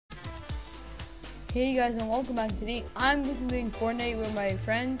Hey guys, and welcome back. Today I'm going to be playing Fortnite with my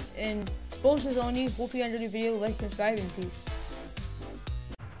friend and sponsors only. Hope you enjoyed the video. Like, subscribe, and peace.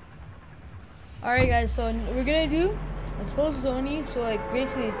 Alright guys, so we're gonna do sponsors only. So like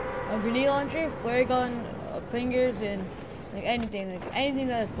basically a grenade launcher, flare gun, clingers, and like anything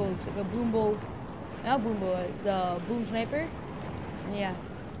that is exposed, like a boom bow, not boom bow, like the boom sniper. And yeah.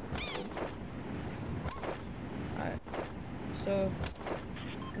 Alright. So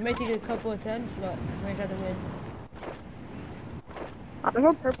it might take a couple attempts, but we're gonna try to win. I'm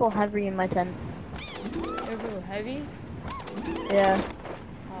gonna go purple heavy in my tent. Purple heavy? Yeah.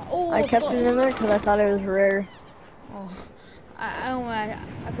 Oh, I kept it in there because I thought it was rare. Oh, I don't know.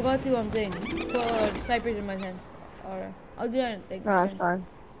 I forgot to thing. Put snipers in my tent. Alright, I'll do that. Like, No, that's fine.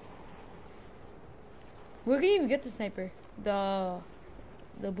 Where can you even get the sniper? The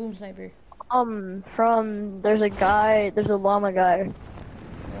boom sniper. There's a llama guy.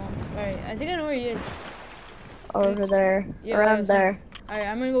 Alright, I think I know where he is. Over there. Yeah, around there. Alright,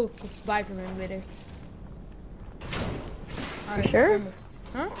 I'm gonna go buy from him later. You sure? Remember.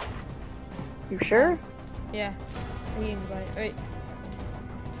 Huh? You sure? Yeah. I need to buy it. Alright.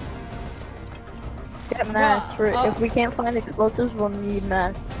 Get mats. If we can't find explosives, we'll need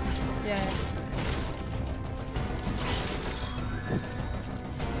mats. Yeah.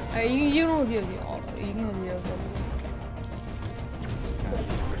 Alright, you know the deal. You know the deal.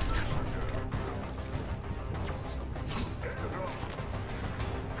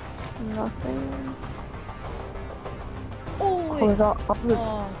 Nothing. Oh, wait. Oh, that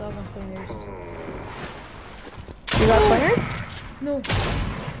was my fingers. You got fingers? No.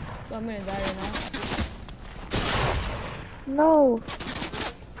 So I'm gonna die right now. No.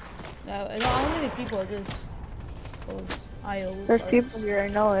 No, I don't think people are just those IO. There's people here, I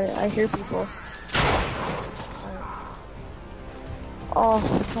know it. I hear people. Oh,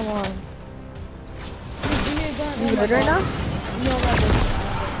 come on. Give me a gun. You good right now? No, I'm not good.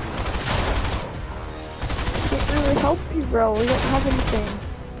 Can't really help you, bro. We don't have anything.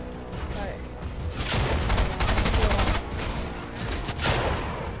 Alright.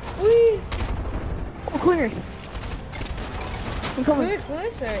 Whee! Oh, cleaners. I'm coming.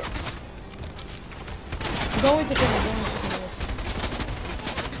 Cleaners? Alright. Go into cleaners.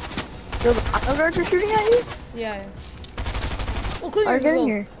 Yo, the auto guards are shooting at you? Yeah. Oh, cleaners. Alright, get in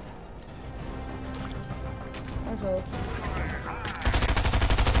here. That's all.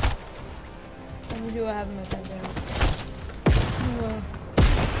 Let me do what I have in my tent now.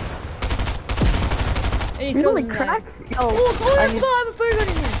 You only cracked? Yo, oh, I have a flare gun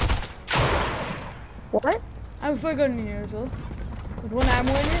in here. What? I have a flare gun in here as well. With one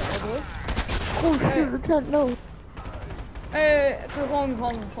ammo in it as well. Oh shoot, the tent, no. Hey, follow me.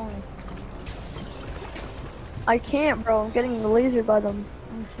 I can't, bro. I'm getting lasered by them.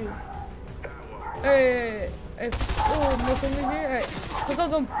 Oh shoot. Hey, oh, more fingers here?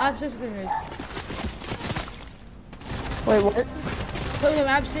 Alright, go. I have 6 fingers. Wait, what? I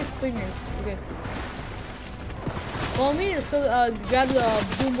have 6 fingers. Okay. Follow me, let's go, grab the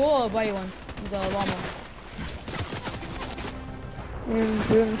boom ball or buy you one. The llama. You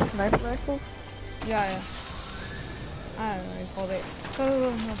doing sniper rifles? Yeah. I don't know what you call it. Go.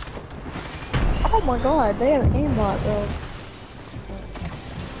 Oh my god, they have aimbot, bro.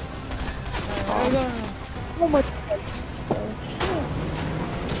 Oh my god.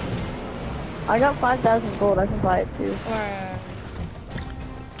 I got 5,000 gold, I can buy it too.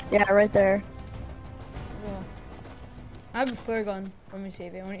 Yeah, right there. Yeah. I have a flare gun. Let me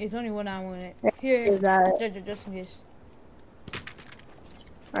save it. It's only 1 ammo in it. Yeah, Here, that. just in case.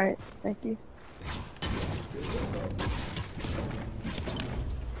 Alright, thank you.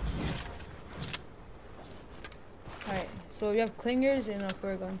 Alright, so we have clingers and a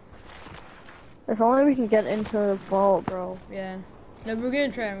flare gun. If only we can get into the vault, bro. Yeah. No, we're gonna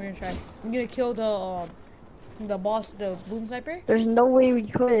try. I'm gonna kill the boss, the boom sniper. There's no way we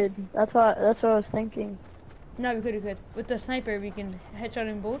could. That's what I was thinking. No, we could. With the sniper, we can headshot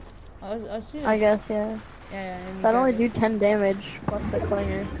them both. I guess, yeah. Yeah. That only do 10 damage plus the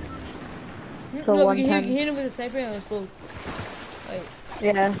clinger. So no, 110. we can hit him with the sniper and let's go. Wait.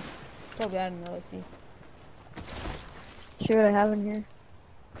 Yeah. Probably, I don't know. Let's see. See what I have in here.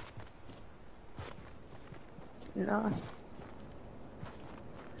 Nah.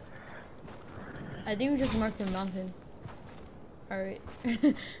 I think we just marked the mountain. Alright.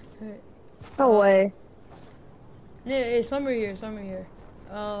 No way. Yeah, it's somewhere here. It's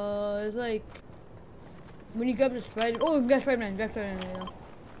like when you grab the spider. Oh, grab Spider-Man right now.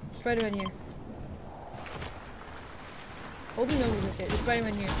 Spider-Man here. Hope you know who's with it. There's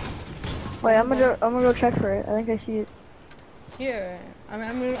Spider-Man here. Wait, I'm gonna go check for it. I think I see it. Here. I'm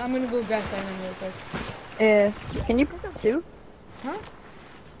gonna go grab Spider-Man real quick. Yeah. Can you pick up 2? Huh?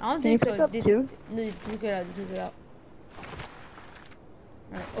 I don't Can you think pick so. up 2? Look it out. Look it out.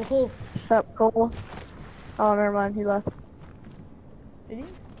 Alright. Oh, cool. What's up, Cole? Oh, never mind. He left. Did he?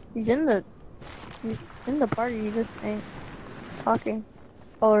 He's in the party. He just ain't talking.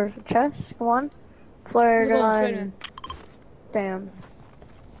 Oh, there's a chest. Come on. Flare Look, gun. Spider-Man. Damn.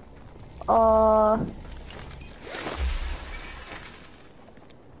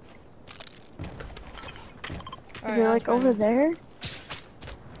 Is it like over there?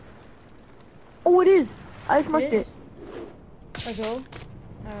 Oh, it is. I just marked it. Let's go.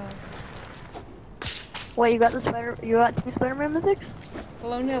 Wait, you got 2 Spider-Man mythics?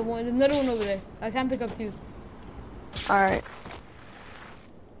 Well, I only have one. There's another one over there. I can't pick up 2. Alright.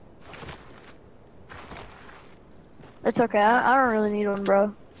 It's okay. I don't really need one,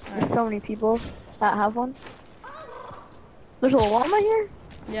 bro. There's so many people that have one. There's a llama here?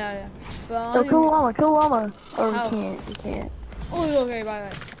 Yeah. But Oh, kill llama. Oh, how? we can't. Oh, okay, bye.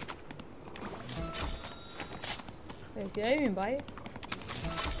 Wait, did I even buy it?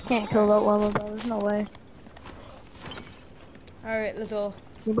 Can't kill that llama, bro. There's no way. Alright, let's go.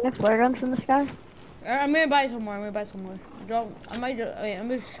 You buy flare guns from this guy? I'm gonna buy some more. I'm gonna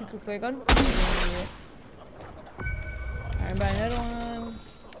shoot the flare gun. Alright, buy another one.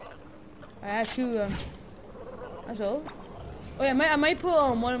 I have 2 of them. That's all. Oh yeah, I might put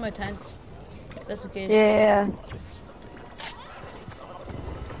on one of my tents. That's the case. Yeah.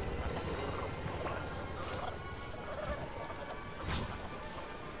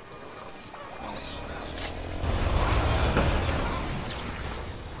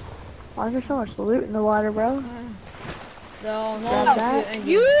 Why is there so much loot in the water, bro? No,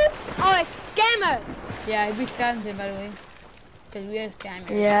 you are a scammer! Yeah, we scammed him, by the way. Because we are scammers.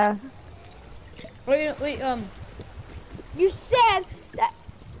 Yeah. Wait, You said that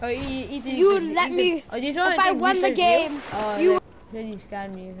you would let me, if I won the game, you said he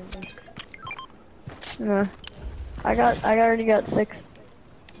scammed me or something. No. I already got 6.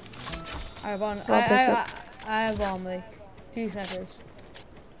 I have like 2 snipers.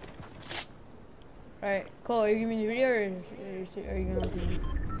 Alright, Cole, are you giving me the video or are you gonna do it?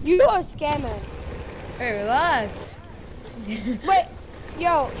 You are a scammer. Hey, relax. Wait,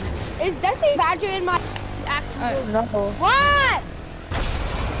 yo, is Destiny Badger in my actual? No. What?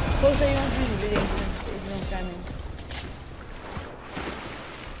 Cole said you want to do the video if you don't scam me.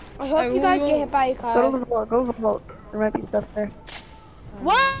 I hope you guys get hit by a car. Go to the vault. There might be stuff there.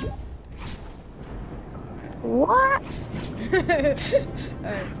 What? What?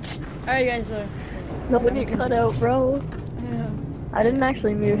 Alright guys, so. Nobody cut out, bro. Yeah. I didn't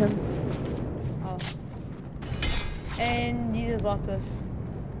actually mute him. Oh. And you just locked us.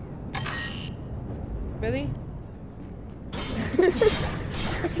 Really?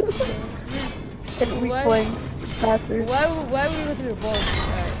 Weak point. Faster. Why would we go through the vault?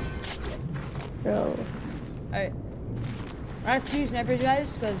 Alright. Bro. Alright. I have 2 snipers,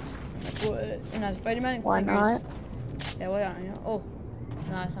 guys, because in Spider-Man. Why not? Yeah, why not? You know? Oh.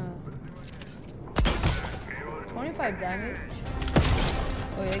 No, it's not. 25 damage.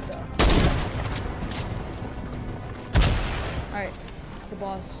 Oh, yeah, go. Alright, the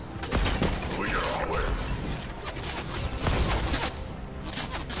boss.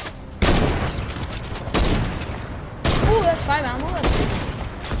 Oh, that's 5 ammo. That's good.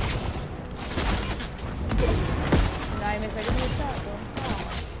 Now I missed every shot, bro.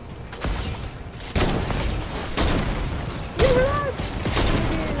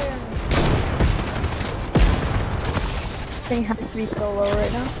 Thing has to be so low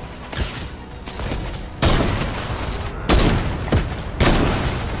right now.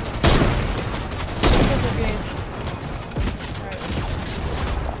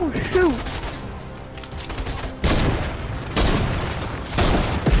 Oh shoot!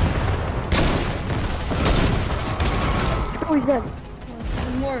 Oh, he's dead.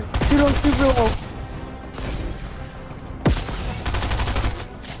 One more. Shoot him super low.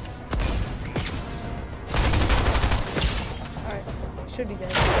 Should be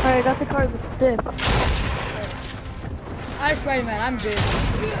dead. Alright, I got the card with the dip. I'm Spider-Man, I'm good.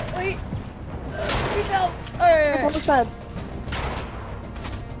 Wait. Reach out. Alright. Almost dead.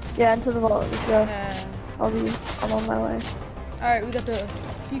 Yeah, into the vault. Let's go. I'm on my way. Alright, we got the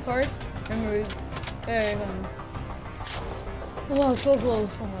key card. Remember, there. Oh, so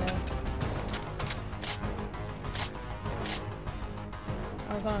close. Oh my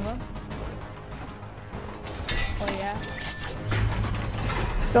god. Oh yeah.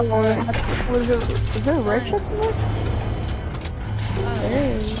 Don't worry. Is there a red chest in there?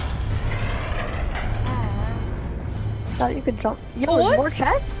 Hey. thought you could jump. Yo, Oh, what? more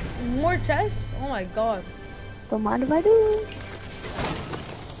chests? More chests? Oh my god. Don't mind if I do.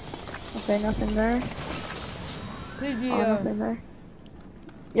 Okay, nothing there. Please be, nothing there.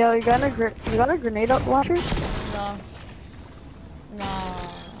 Yo, you got a grenade launcher? Nah. Nah.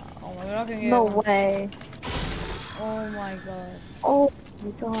 Oh my god, we're not gonna get No one. way. Oh my god. Oh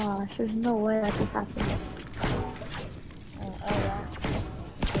my gosh, there's no way that could happen. Oh yeah.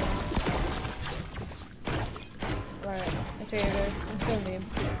 Right, I say it there. I'm still game.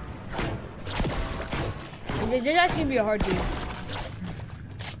 This actually gonna be a hard game.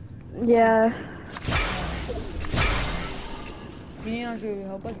 Yeah. You need to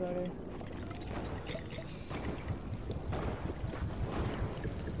help us better.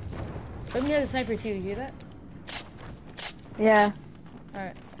 Somebody has a sniper too, you hear that? Yeah.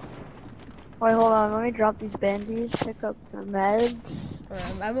 Alright. Wait, hold on. Let me drop these bandies. Pick up the meds.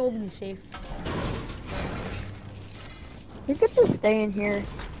 Alright, I'm gonna open the safe. You could just stay in here.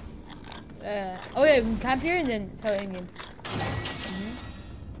 Oh yeah, we can camp here and then tell Indian.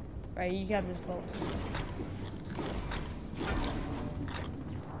 Right, you can just go.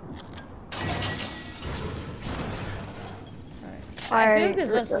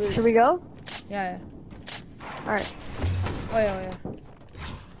 Alright, should we go? Yeah. Alright. Oh yeah.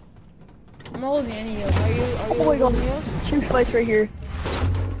 I'm not holding any heals. Are you holding heals? Two fights right here.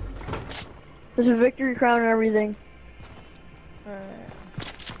 There's a victory crown and everything. Alright.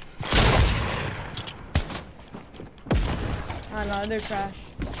 Oh no, they're trash.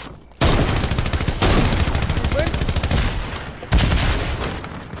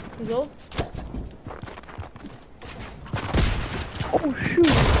 You go? Oh shoot!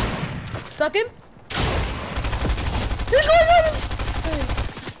 Stuck him? He's going on him!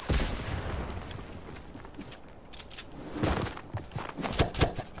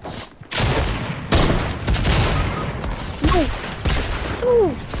 No! Oh!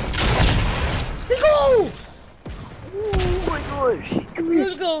 Let's go! Oh my gosh!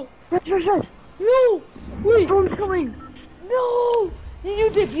 Let's go! Rush! No! Wait! Storm's coming! No! You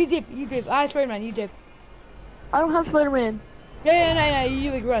dip. I Spider-Man, you dip. I don't have Spider-Man. Yeah,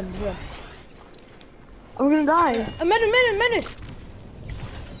 you like run. I'm gonna die. A minute!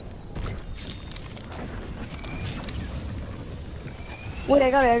 Wait, I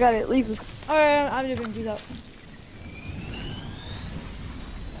got it. Leave. Alright, I'm just gonna do that.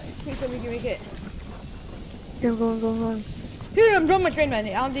 Please tell me you can make it. Go. Here, I'm drawing my Spider-Man. I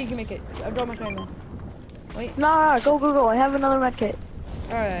don't think you can make it. I'm drawing my Spider-Man. Wait. Nah, go. I have another med kit.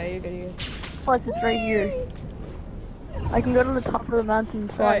 Alright, you're good. Plus, it's right here. I can go to the top of the mountain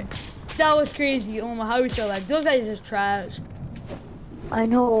and slide. Alright. That was crazy. Oh my, how are we still alive? Those guys are just trash. I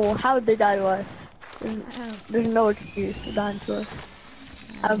know. How did they die to us? There's no excuse for dying to us.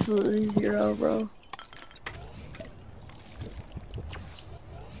 Absolutely zero, bro.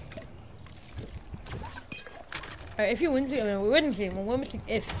 Alright, if you win the game, I mean, we wouldn't see him. We're missing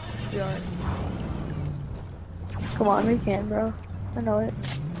if we are. Come on, we can, bro. I know it.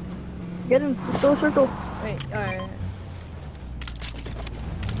 Get him. Let's go circle. Wait, alright.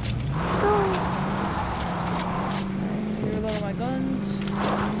 Reload my guns.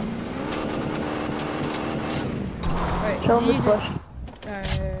 Alright, Kill him this bush.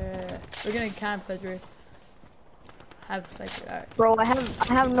 we're gonna camp because we have sniper. Alright. Bro, I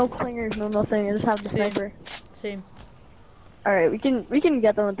have no clingers, no nothing. I just have the sniper. Same. Alright, we can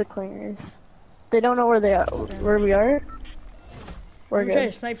get them with the clingers. They don't know where they are, where we are. We're good. I'm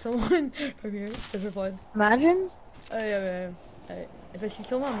trying to snipe someone from here. Just for fun. Imagine. Oh yeah. If I see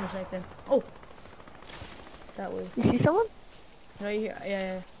someone, I'm gonna snipe them. Oh. That way. You see someone? Right here.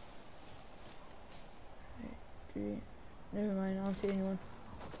 Yeah. Right, 3. Never mind. I don't see anyone.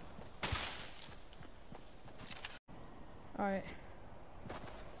 All right.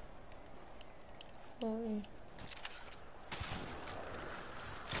 Holy.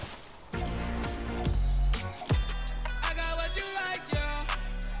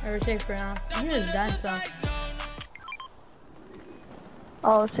 We're safe for now. I'm gonna just dance now.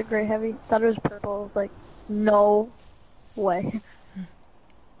 Oh, it's a gray heavy. Thought it was purple. I was like, no way.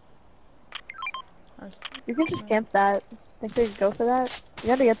 You can just camp that. Think they go for that? You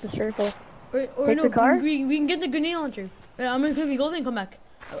gotta get the circle. Or take no, the car? we can get the grenade launcher. I'm gonna quickly go and come back.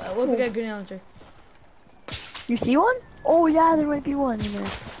 What if we get a grenade launcher? You see one? Oh yeah, there might be one in there.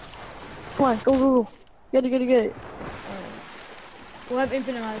 Come on, go. Get it. We'll have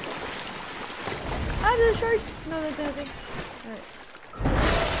infinite ammo. Ah, there's a shark! No, there's nothing. Alright.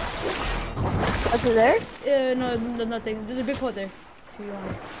 Is it there? No, nothing. There's a big hole there. If you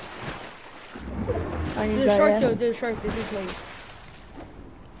want it. There's a shark though, there's a shark. There's a place.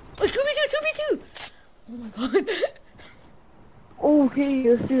 Oh, 2v2! Oh my god. Okay,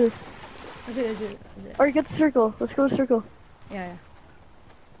 let's do this. That's it. Alright, get the circle. Let's go to circle. Yeah.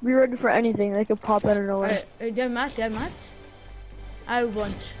 Be ready for anything. They could pop out of nowhere. Alright, do you have mats? I have a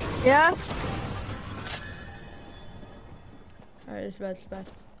bunch. Yeah? Alright, it's bad.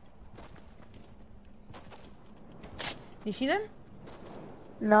 You see them?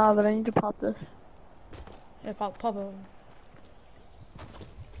 Nah, but I need to pop this. Yeah, pop it.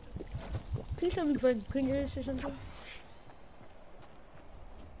 Please tell me find fingers or something.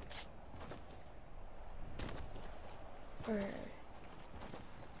 Alright.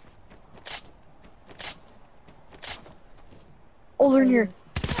 Oh, they're in here.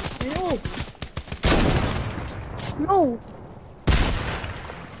 No!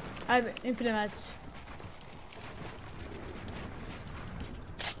 I have infinite mats.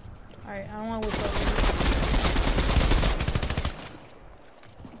 Alright, I don't want to wait for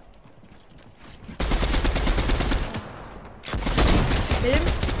Hit him?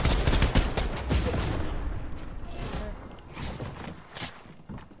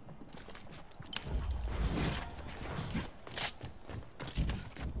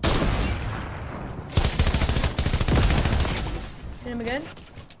 Hit him again.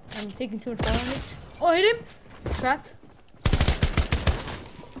 I'm taking too much damage. Oh, hit him! Crap.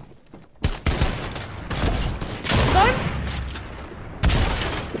 Got him?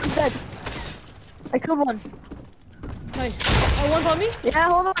 He's dead. I killed one. Nice. Oh, one's on me? Yeah,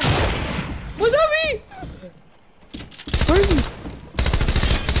 hold on. One's on me! Where is he?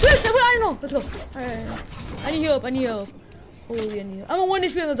 Yes, I don't know. Let's go. Alright. I need help. Holy, I need help. I'm on 1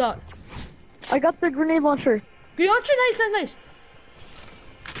 HP on the dot. I got the grenade launcher. Grenade launcher? Nice.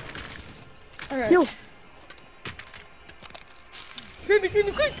 Alright. Heal. Scream me,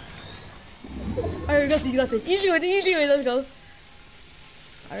 quick! Alright, you got this. Easy way, let's go.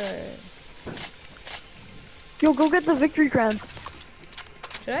 Alright. Yo, go get the victory crown.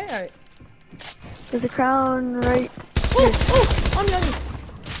 Should I? Alright. There's a crown right. Oh! On me!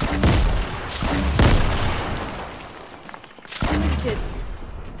 Kid.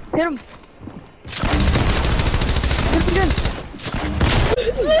 Hit him. Hit him again.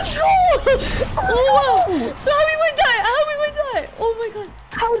 Let's go! Oh wow! How we win that? Oh my god!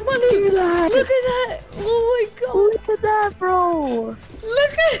 How did you do that? Look at that! Oh my god! Look at that, bro!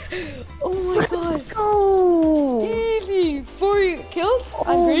 Look at! Oh my god! Let's go! Easy! 4 kills?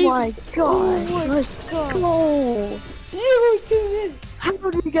 Oh my god! Oh my Let's god! go! You did it! How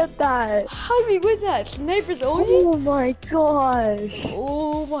did you get that? How did we win that? Snipers only? Oh my gosh!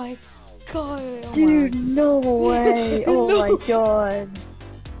 Oh my god! Oh Dude, no way! Oh No. my god!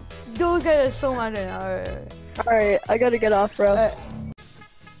 Those guys are so mad right now. Alright, I gotta get off, bro.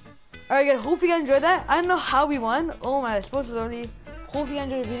 Alright guys, hope you guys enjoyed that. I don't know how we won. Oh my, supposed to only. Hope you guys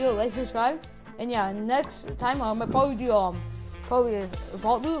enjoyed the video, like, subscribe. And yeah, next time I might probably do probably a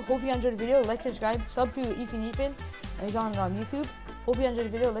vault loot. Hope you guys enjoyed the video, like, subscribe, sub to Ethan. And he's on YouTube. Hope you guys enjoyed the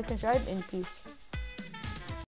video, like, subscribe, and peace.